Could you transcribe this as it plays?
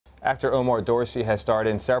Actor Omar Dorsey has starred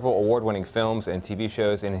in several award-winning films and TV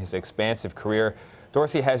shows in his expansive career.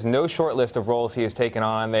 Dorsey has no short list of roles he has taken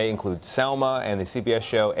on. They include Selma and the CBS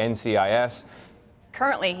show NCIS.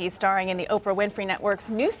 Currently, he's starring in the Oprah Winfrey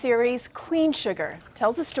Network's new series, Queen Sugar.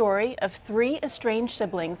 Tells the story of 3 estranged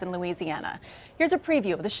siblings in Louisiana. Here's a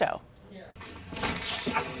preview of the show.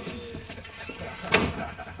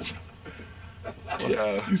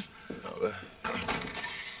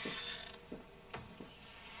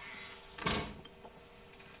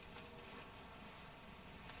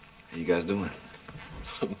 How you guys doing?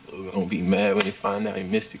 Gonna be mad when he find out he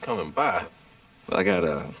missed it coming by. Well, I got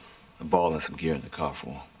a ball and some gear in the car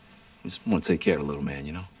for him. Just want to take care of the little man,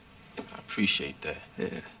 you know? I appreciate that. Yeah.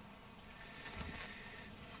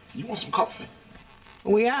 You want some coffee?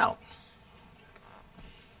 We out.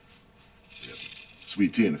 Yeah.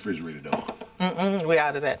 Sweet tea in the refrigerator, though. We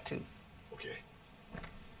out of that, too. Okay.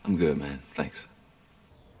 I'm good, man. Thanks.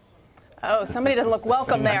 Oh, somebody doesn't look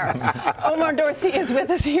welcome there. Omar Dorsey is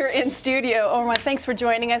with us here in studio. Omar, thanks for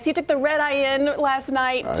joining us. You took the red eye in last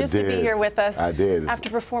night just to be here with us. I did.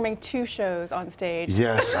 After performing 2 shows on stage.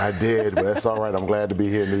 Yes, I did, but that's all right. I'm glad to be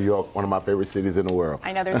here in New York, one of my favorite cities in the world.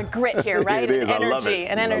 I know there's a grit here, right? It is. An energy, I love it.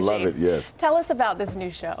 an energy. I love it, yes. Tell us about this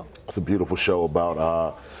new show. It's a beautiful show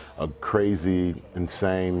about a crazy,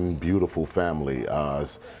 insane, beautiful family.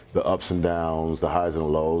 The ups and downs, the highs and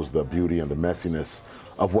lows, the beauty and the messiness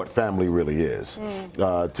of what family really is.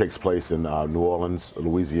 It takes place in New Orleans,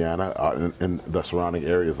 Louisiana, in the surrounding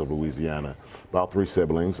areas of Louisiana. About 3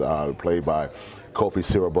 siblings, played by Kofi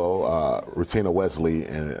Siriboe, Rutina Wesley,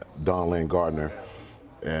 and Dawn Lynn Gardner.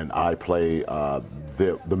 And I play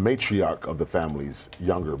the matriarch of the family's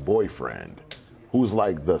younger boyfriend, who's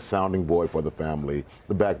like the sounding boy for the family,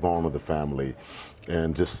 the backbone of the family,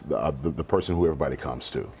 and just the person who everybody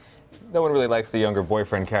comes to. No one really likes the younger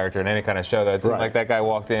boyfriend character in any kind of show. It seemed like that guy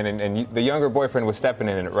walked in and the younger boyfriend was stepping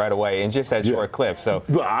in it right away in just that short clip. So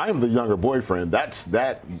well, I'm the younger boyfriend. That's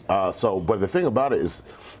that. But the thing about it is,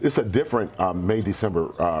 it's a different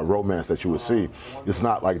May-December romance that you would see. It's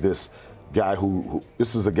not like this guy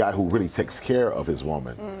this is a guy who really takes care of his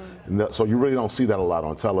woman. And so you really don't see that a lot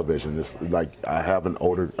on television. It's like I have an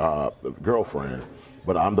older girlfriend,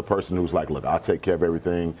 but I'm the person who's like, look, I'll take care of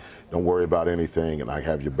everything. Don't worry about anything, and I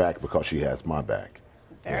have your back because she has my back.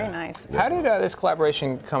 Very nice. How did this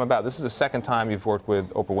collaboration come about? This is the second time you've worked with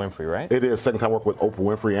Oprah Winfrey, right? It is the second time I worked with Oprah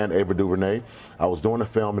Winfrey and Ava DuVernay. I was doing a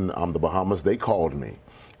film in the Bahamas. They called me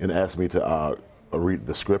and asked me to read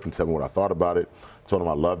the script and tell me what I thought about it. I told them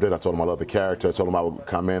I loved it. I told them I loved the character. I told them I would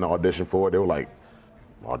come in and audition for it. They were like,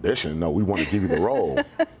 audition? No, we want to give you the role.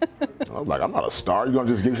 I was like, I'm not a star. You're going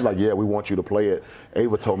to just give me? She's like, yeah, we want you to play it.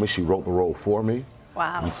 Ava told me she wrote the role for me.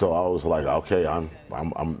 Wow. And so I was like, okay, I'm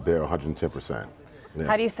there 110%. Yeah.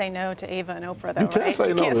 How do you say no to Ava and Oprah, though? You can't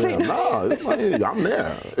say no to them. No, I'm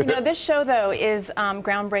there. You know, this show, though, is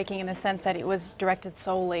groundbreaking in the sense that it was directed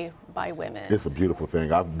solely by women. It's a beautiful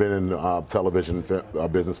thing. I've been in television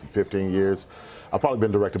business for 15 years. I've probably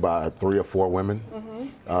been directed by 3 or 4 women.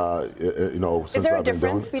 You know, since is there a I've been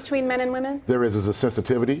difference doing it. between men and women? There is a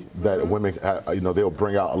sensitivity that women, you know, they'll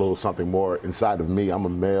bring out a little something more inside of me. I'm a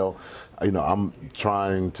male. You know, I'm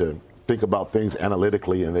trying to think about things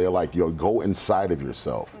analytically, and they're like, you know, go inside of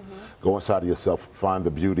yourself. Go inside of yourself, find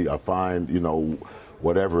the beauty, or find, you know,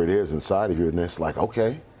 whatever it is inside of you, and it's like,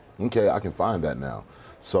 okay, I can find that now.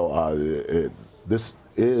 So this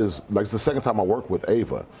is, like, it's the second time I worked with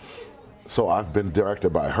Ava. So I've been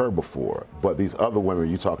directed by her before, but these other women,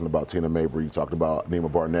 you're talking about Tina Mabry, you're talking about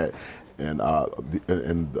Nima Barnett, and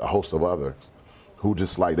a host of others, who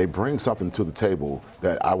just like, they bring something to the table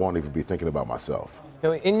that I won't even be thinking about myself. You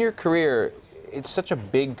know, in your career, it's such a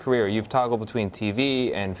big career. You've toggled between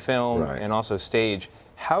TV and film and also stage.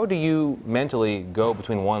 How do you mentally go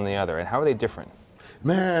between one and the other, and how are they different?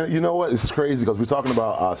 Man, you know what? It's crazy because we're talking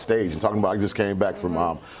about stage and talking about, I just came back from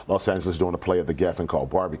Los Angeles doing a play at the Geffen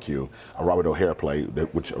called Barbecue, a Robert O'Hare play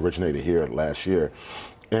which originated here last year.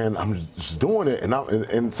 And I'm just doing it,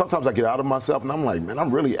 and sometimes I get out of myself, and I'm like, man, I'm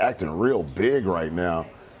really acting real big right now.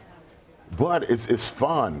 But it's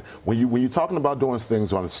fun. When you're talking about doing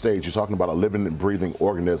things on stage, you're talking about a living and breathing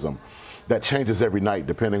organism that changes every night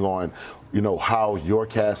depending on, you know, how your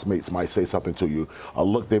castmates might say something to you, a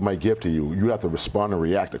look they might give to you. You have to respond and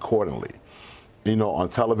react accordingly. You know, on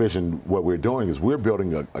television, what we're doing is we're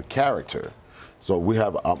building a character. So we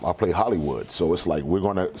have, I play Hollywood. So it's like we're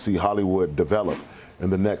going to see Hollywood develop in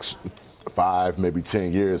the next 5, maybe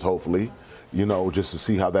 10 years, hopefully, you know, just to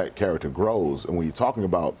see how that character grows. And when you're talking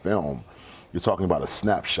about film, you're talking about a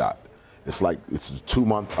snapshot. It's like, it's a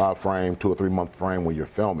 2-month frame, 2 or 3 month frame when you're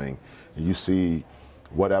filming, and you see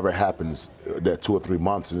whatever happens that 2 or 3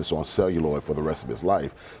 months, and it's on celluloid for the rest of his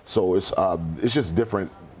life. So it's just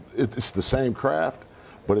different. It's the same craft,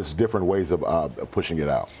 but it's different ways of pushing it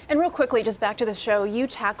out. And real quickly, just back to the show, you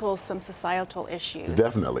tackle some societal issues.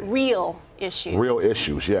 Definitely. Real issues. Real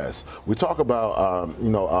issues, yes. We talk about,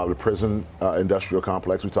 the prison industrial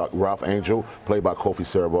complex. We talk Ralph Angel, played by Kofi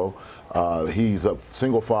Serbo. He's a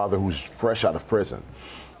single father who's fresh out of prison.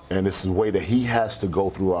 And this is the way that he has to go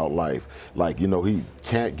throughout life. Like, he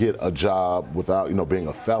can't get a job without, being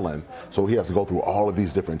a felon. So he has to go through all of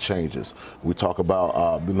these different changes. We talk about,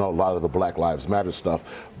 a lot of the Black Lives Matter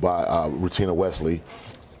stuff by Rutina Wesley,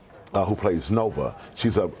 who plays Nova.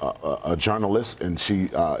 She's a journalist, and she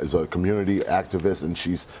is a community activist, and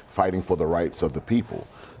she's fighting for the rights of the people.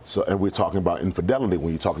 So, and we're talking about infidelity when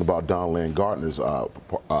you're talking about Dawn Lynn Gardner's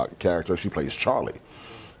character. She plays Charlie.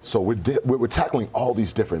 So we're tackling all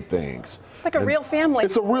these different things. It's like a real family.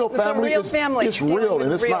 It's a real family. It's a real family. It's real,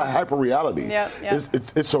 and it's not hyper reality. Yeah.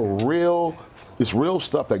 It's real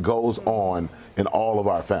stuff that goes on in all of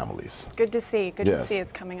our families. Good to see. Good Yes. to see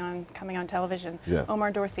it's coming on television. Yes. Omar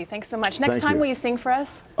Dorsey, thanks so much. Next Thank time, you. will you sing for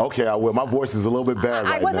us? Okay, I will. My voice is a little bit bad right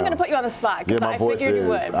now. I wasn't going to put you on the spot because my I voice figured is. you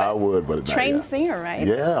would. I would, but trained singer, right?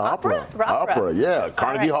 Yeah, opera. Yeah,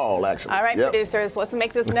 Carnegie Hall, actually. All right, Yep. producers, let's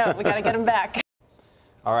make this note. We got to get him back.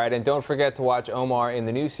 All right, and don't forget to watch Omar in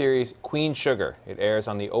the new series Queen Sugar. It airs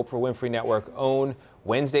on the Oprah Winfrey Network OWN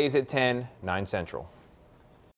Wednesdays at 10, 9 Central.